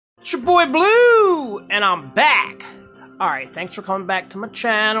It's your boy Blue, and I'm back. Alright, thanks for coming back to my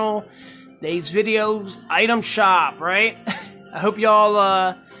channel. Today's video's item shop, right? I hope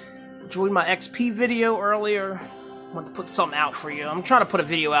y'all enjoyed my XP video earlier. I want to put something out for you. I'm trying to put a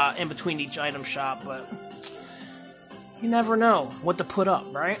video out in between each item shop, but you never know what to put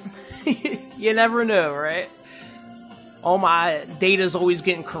up, right? You never know, right? All my data's always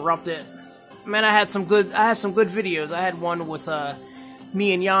getting corrupted. Man, I had some good videos. I had one with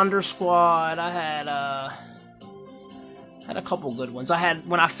me and Yonder Squad. I had a couple good ones.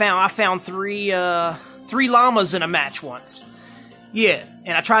 I found three llamas in a match once. Yeah,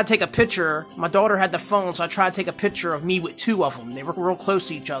 and I tried to take a picture. My daughter had the phone, so I tried to take a picture of me with two of them. They were real close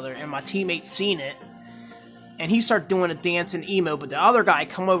to each other, and my teammate seen it. And he started doing a dancing emo, but the other guy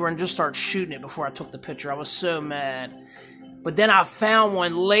come over and just started shooting it before I took the picture. I was so mad. But then I found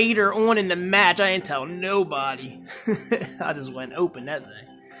one later on in the match. I didn't tell nobody. I just went and opened that thing.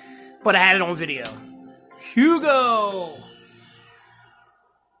 But I had it on video. Hugo!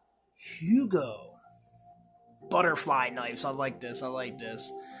 Butterfly knives. I like this.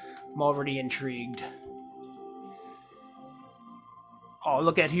 I'm already intrigued. Oh,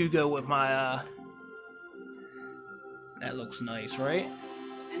 look at Hugo with my, that looks nice, right?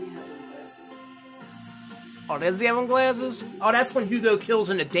 And he has his glasses. Oh, does he have on glasses? Oh, that's when Hugo kills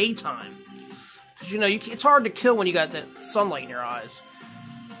in the daytime. Because, you know, it's hard to kill when you got the sunlight in your eyes.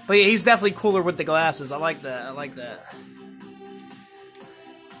 But yeah, he's definitely cooler with the glasses. I like that.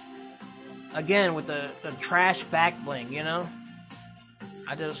 Again, with the trash back bling, you know?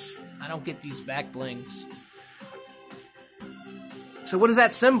 I don't get these back blings. So what is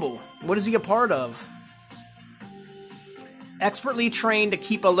that symbol? What is he a part of? Expertly trained to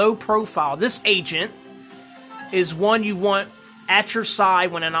keep a low profile. This agent is one you want at your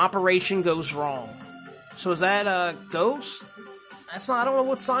side when an operation goes wrong. So is that a ghost? I don't know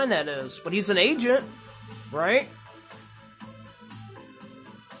what sign that is, but he's an agent, right?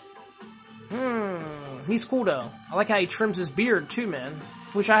 He's cool though. I like how he trims his beard too, man.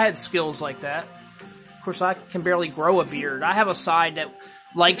 Wish I had skills like that. Of course, I can barely grow a beard. I have a side that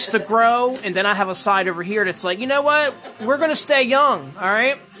likes to grow, and then I have a side over here that's like, you know what? We're gonna stay young,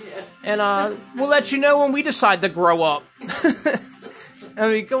 alright? Yeah. And we'll let you know when we decide to grow up. I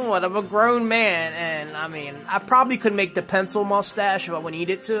mean, come on, I'm a grown man, and I mean, I probably could make the pencil mustache if I would need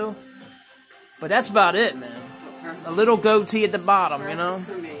it to. But that's about it, man. Perfect. A little goatee at the bottom, you know?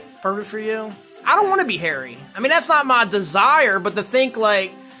 For me. Perfect for you? I don't want to be hairy. I mean, that's not my desire, but to think,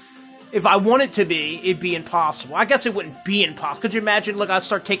 like, if I want it to be, it'd be impossible. I guess it wouldn't be impossible. Could you imagine, like, I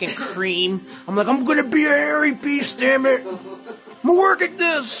start taking cream? I'm like, I'm gonna be a hairy piece, damn it. I'm gonna work at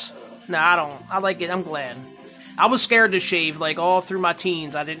this. No, I don't. I like it. I'm glad. I was scared to shave, like, all through my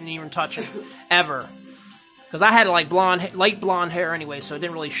teens. I didn't even touch it. Ever. Because I had, like, light blonde hair anyway, so it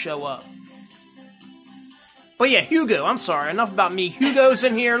didn't really show up. But yeah, Hugo. I'm sorry. Enough about me. Hugo's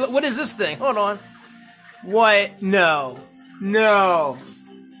in here. Look, what is this thing? Hold on. What? No. No.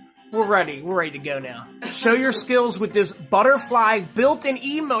 We're ready. We're ready to go now. Show your skills with this butterfly built-in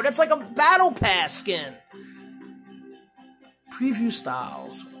emote. That's like a battle pass skin. Preview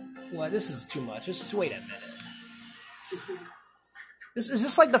styles. Well, this is too much. Wait a minute. Is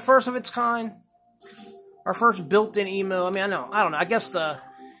this like the first of its kind? Our first built-in emote? I mean, I don't know. I guess the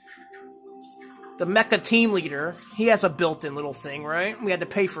mecha team leader, he has a built-in little thing, right? We had to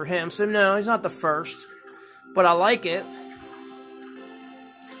pay for him, so no, he's not the first. But I like it.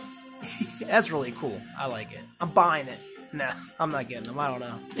 That's really cool. I like it. I'm buying it. Nah, I'm not getting them. I don't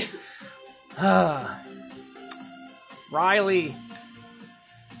know. Riley.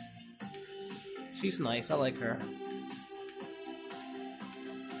 She's nice. I like her.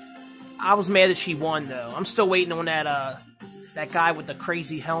 I was mad that she won, though. I'm still waiting on that guy with the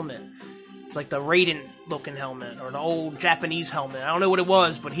crazy helmet. It's like the Raiden-looking helmet, or the old Japanese helmet. I don't know what it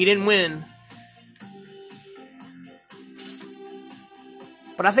was, but he didn't win.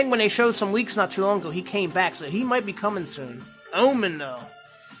 But I think when they showed some leaks not too long ago, he came back, so he might be coming soon. Omen, though.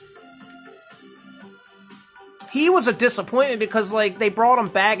 He was a disappointment because, like, they brought him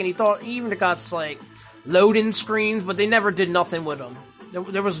back, and he even got, like, loading screens, but they never did nothing with him.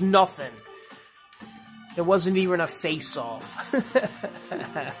 There was nothing. There wasn't even a face-off.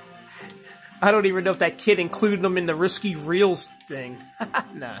 I don't even know if that kid included him in the Risky Reels thing.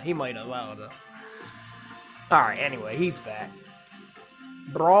 Nah, he might have. I don't know. Alright, anyway, he's back.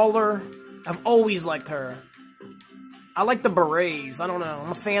 Brawler. I've always liked her. I like the berets. I don't know. I'm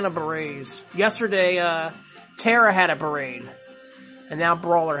a fan of berets. Yesterday, Tara had a beret. And now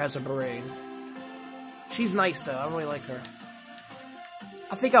Brawler has a beret. She's nice, though. I really like her.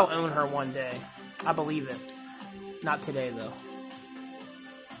 I think I'll own her one day. I believe it. Not today, though.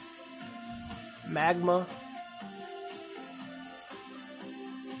 Magma.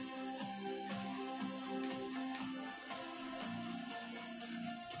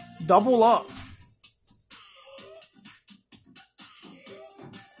 Double up.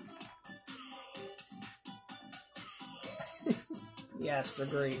 Yes, they're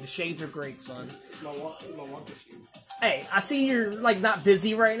great. The shades are great, son. Hey, I see you're like not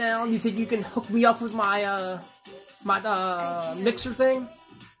busy right now. You think you can hook me up with my mixer thing?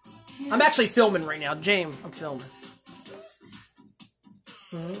 I'm actually filming right now, James. I'm filming.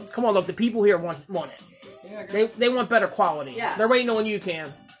 Come on, look, the people here want it. Yeah, they want better quality. Yes. They're waiting on you,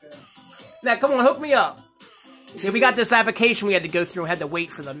 Cam. Yeah. Now, come on, hook me up. Yeah, we got this application we had to go through and had to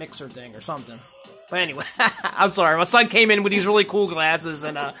wait for the mixer thing or something. But anyway, I'm sorry. My son came in with these really cool glasses,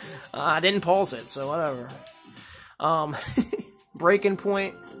 and I didn't pause it, so whatever. Breaking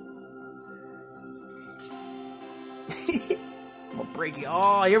point. I'm gonna break it.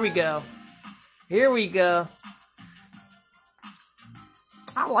 Oh, here we go. Here we go.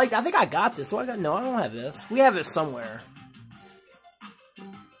 I think I got this. What I got? No, I don't have this. We have this somewhere.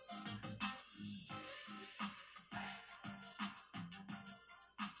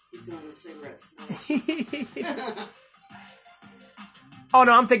 Doing a cigarette smoke. Oh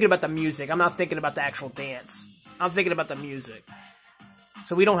no, I'm thinking about the music. I'm not thinking about the actual dance. I'm thinking about the music.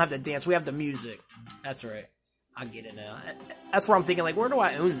 So we don't have the dance, we have the music. That's right. I get it now. That's where I'm thinking, like, where do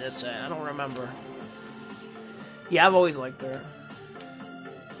I own this at? I don't remember. Yeah, I've always liked her.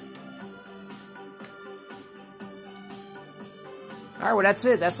 Alright, well that's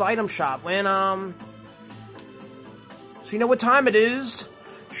it. That's the item shop. When, so you know what time it is?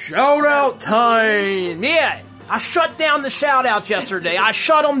 Shout out time! Yeah! I shut down the shout outs yesterday. I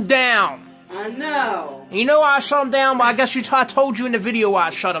shut them down. I know. And you know why I shut them down? Well, I guess I told you in the video why I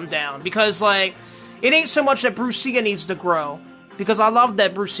shut them down. Because, like, it ain't so much that Brucia needs to grow. Because I love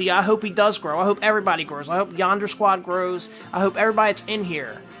that Brucia. I hope he does grow. I hope everybody grows. I hope Yonder Squad grows. I hope everybody that's in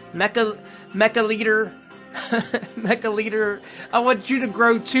here. Mecha Leader. Mecha Leader. I want you to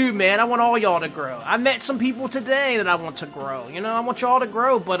grow too, man. I want all y'all to grow. I met some people today that I want to grow. You know, I want y'all to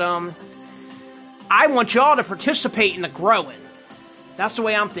grow, but, I want y'all to participate in the growing. That's the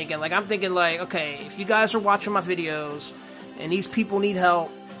way I'm thinking. Like, I'm thinking, like, okay, if you guys are watching my videos and these people need help,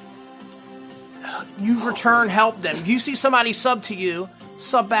 you return help them. If you see somebody sub to you,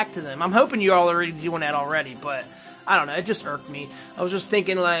 sub back to them. I'm hoping you're all already doing that already, but I don't know. It just irked me. I was just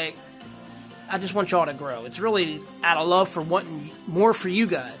thinking, like, I just want y'all to grow. It's really out of love for wanting more for you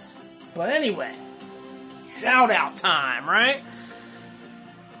guys. But anyway, shout out time, right?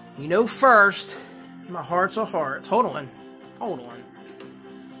 You know, first, my hearts are hearts. Hold on. Hold on.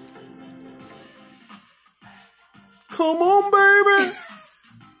 Come on, baby.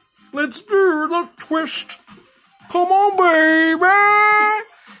 Let's do the twist. Come on, baby.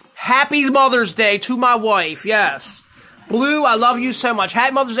 Happy Mother's Day to my wife. Yes. Blue, I love you so much.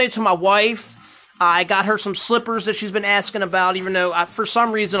 Happy Mother's Day to my wife. I got her some slippers that she's been asking about, even though for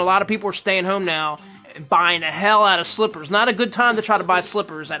some reason a lot of people are staying home now and buying the hell out of slippers. Not a good time to try to buy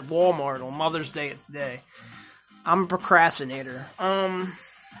slippers at Walmart on Mother's Day today. I'm a procrastinator.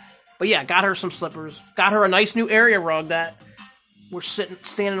 But yeah, got her some slippers. Got her a nice new area rug that we're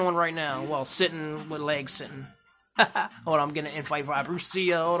standing on right now. Well, sitting with legs sitting. Hold on, I'm getting an invite by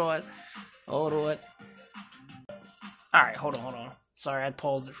Brucia. Hold on. Hold on. Alright, hold on. Sorry, I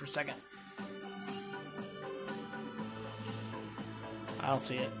paused it for a second. I don't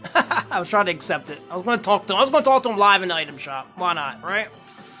see it. I was trying to accept it. I was going to talk to him. I was going to talk to him live in the item shop. Why not, right?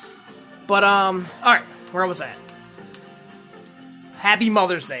 But, alright. Where was I at? Happy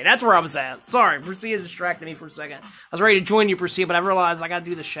Mother's Day. That's where I was at. Sorry, Brucia distracted me for a second. I was ready to join you, Brucia, but I realized I gotta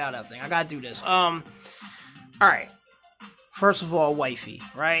do the shout-out thing. I gotta do this. Alright. First of all, wifey,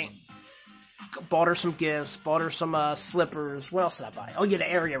 right? Bought her some gifts. Bought her some, slippers. What else did I buy? Oh, yeah,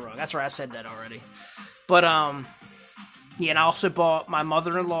 the area rug. That's right, I said that already. But, yeah, and I also bought my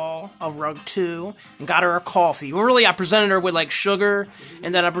mother-in-law a rug, too, and got her a coffee. Well, really, I presented her with, like, sugar,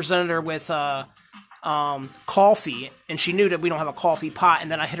 and then I presented her with, coffee, and she knew that we don't have a coffee pot,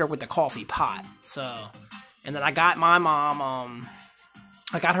 and then I hit her with the coffee pot, so, and then I got my mom,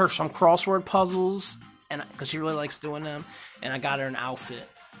 I got her some crossword puzzles, and, because she really likes doing them, and I got her an outfit,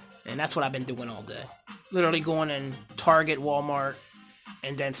 and that's what I've been doing all day, literally going in Target, Walmart,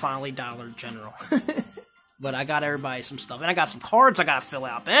 and then finally Dollar General. But I got everybody some stuff. And I got some cards I gotta fill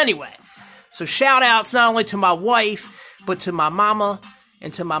out. But anyway, so shout outs not only to my wife, but to my mama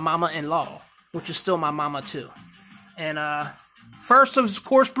and to my mama-in-law, which is still my mama too. And first, of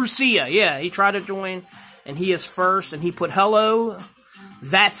course, Brucia. Yeah, he tried to join, and he is first, and he put hello.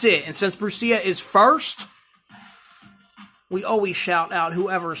 That's it. And since Brucia is first, we always shout out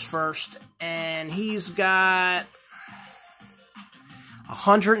whoever's first. And he's got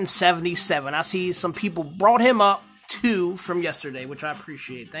 177. I see some people brought him up 2 from yesterday, which I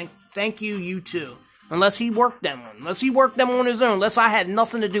appreciate. Thank you, you too. Unless he worked them one. Unless he worked them on his own. Unless I had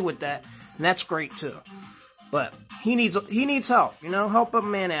nothing to do with that. And that's great too. But he needs help, you know, help a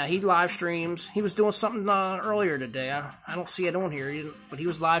man out. He live streams. He was doing something earlier today. I don't see it on here, but he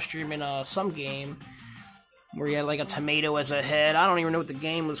was live streaming some game where he had like a tomato as a head. I don't even know what the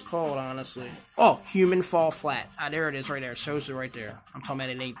game was called, honestly. Oh, Human Fall Flat. Ah, there it is right there. Shows it right there. I'm talking about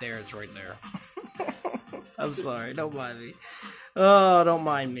it ain't there. It's right there. I'm sorry. Don't mind me. Oh, don't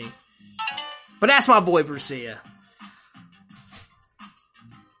mind me. But that's my boy, Brucia.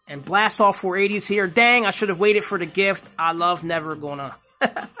 And Blast Off 480's here. Dang, I should have waited for the gift. I love Never Gonna.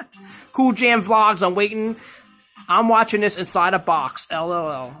 Cool Jam Vlogs. I'm waiting. I'm watching this inside a box.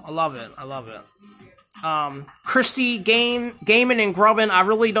 LOL. I love it. I love it. Christy Gaming and Grubbin.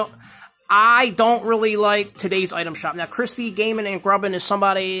 I don't really like today's item shop. Now, Christy Gaming and Grubbin is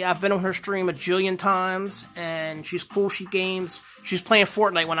somebody, I've been on her stream a jillion times, and she's cool. She games. She's playing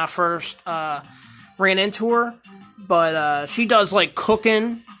Fortnite when I first ran into her. But she does, like,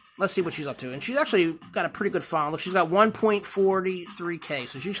 cooking. Let's see what she's up to. And she's actually got a pretty good follow. She's got 1.43K,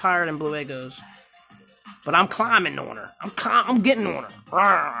 so she's higher than Blue Egos. But I'm climbing on her. I'm getting on her.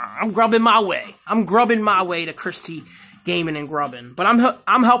 I'm grubbing my way. I'm grubbing my way to Christy Gaming and Grubbing. But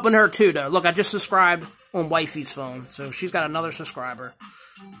I'm helping her too, though. Look, I just subscribed on Wifey's phone, so she's got another subscriber.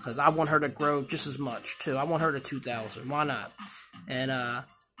 Because I want her to grow just as much, too. I want her to 2,000. Why not? And,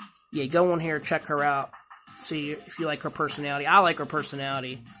 yeah, go on here, check her out. See if you like her personality. I like her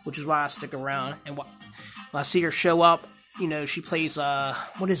personality, which is why I stick around. And when I see her show up, you know, she plays,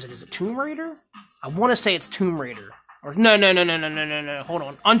 what is it? Is it Tomb Raider? I want to say it's Tomb Raider. Or, no. Hold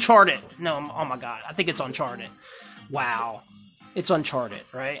on. Uncharted. No, oh my God. I think it's Uncharted. Wow. It's Uncharted,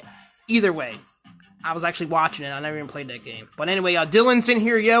 right? Either way. I was actually watching it. I never even played that game. But anyway, Dylan's in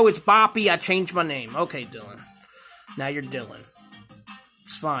here. Yo, it's Boppy. I changed my name. Okay, Dylan. Now you're Dylan.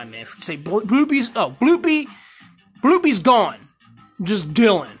 It's fine, man. If you say Bloopy's... Oh, Bloopy's gone. Just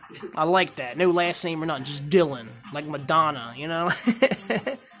Dylan. I like that. No last name or nothing. Just Dylan. Like Madonna, you know?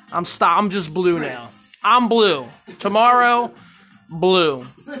 I'm just blue now. I'm blue. Tomorrow, blue.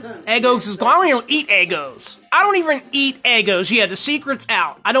 Eggos is gone. I don't even eat Eggos. I don't even eat Eggos. Yeah, the secret's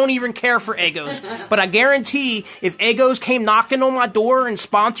out. I don't even care for Eggos. But I guarantee if Eggos came knocking on my door and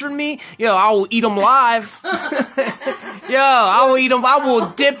sponsored me, yo, I will eat them live. Yo, I will eat them. I will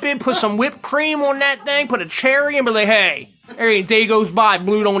dip it, put some whipped cream on that thing, put a cherry, and be like, hey, every day goes by,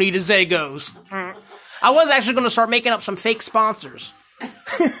 Blue don't eat his Eggos. I was actually going to start making up some fake sponsors.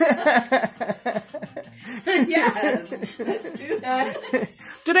 Yes, let's do that.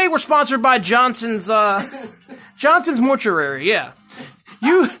 Today we're sponsored by Johnson's Mortuary. Yeah,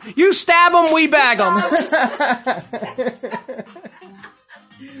 you stab them, we bag them.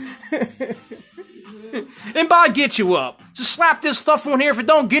 And by get you up, just slap this stuff on here. If it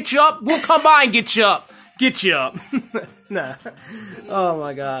don't get you up, we'll come by and get you up. Get you up. Nah. Oh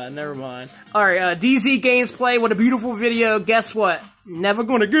my God, never mind. Alright, DZ Games Play, what a beautiful video. Guess what? Never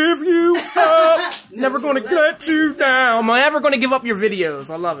gonna give you up. Never gonna let you down. I'm never gonna give up your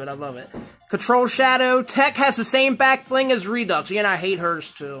videos. I love it, I love it. Control Shadow. Tech has the same back bling as Redux. Yeah, and I hate hers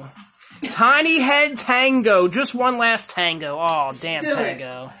too. Tiny Head Tango. Just one last tango. Oh, damn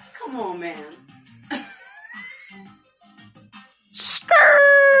Tango. Come on, man.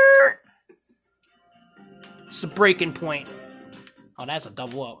 Skirt! It's the breaking point. Oh, that's a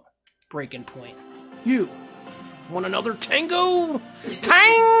double up. Breaking point. You want another tango?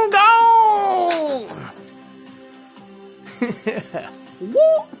 Tango!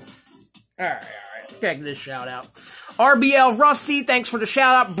 Woo! Alright. Check this shout out. RBL Rusty, thanks for the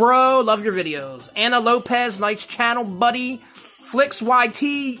shout out, bro. Love your videos. Anna Lopez, nice channel, buddy. Flix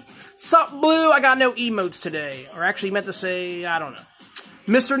YT, sup, Blue? I got no emotes today. Or actually meant to say, I don't know.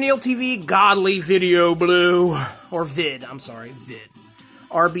 Mr. Neil TV, godly video, Blue. Or vid, I'm sorry, vid.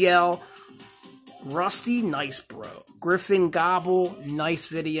 RBL Rusty, nice bro. Griffin Gobble, nice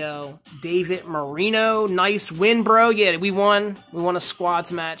video. David Marino, nice win, bro. Yeah, we won. We won a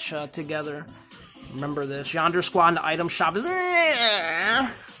squads match together. Remember this. Yonder Squad in the item shop. But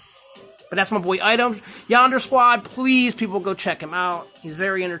that's my boy Items. Yonder Squad, please, people, go check him out. He's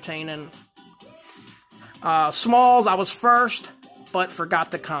very entertaining. Smalls, I was first, but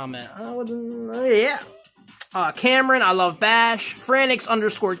forgot to comment. Yeah. Cameron, I love Bash.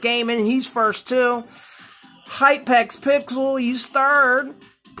 Franix_gaming, he's first too. Hypex Pixel, he's third.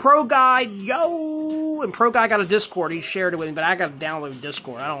 Pro Guy, yo! And Pro Guy got a Discord, he shared it with me, but I gotta download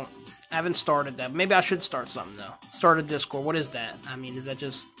Discord. I I haven't started that. Maybe I should start something, though. Start a Discord. What is that? I mean, is that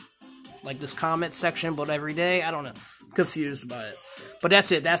just like this comment section, but every day? I don't know. I'm confused by it. But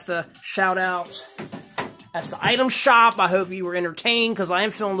that's it. That's the shout-outs. That's the item shop. I hope you were entertained, because I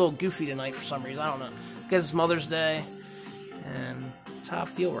am feeling a little goofy tonight for some reason. I don't know. Because it's Mother's Day. And that's how I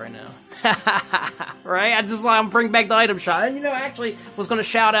feel right now. Right? I just want to bring back the item shop. And, you know, I actually was going to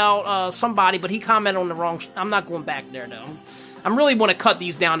shout out somebody, but he commented on the wrong... I'm not going back there, though. I really want to cut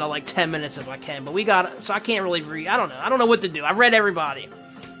these down to like 10 minutes if I can, but we got... So I can't really read... I don't know. I don't know what to do. I read everybody,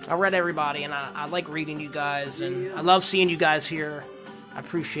 and I like reading you guys, and I love seeing you guys here. I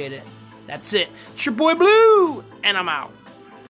appreciate it. That's it. It's your boy Blue, and I'm out.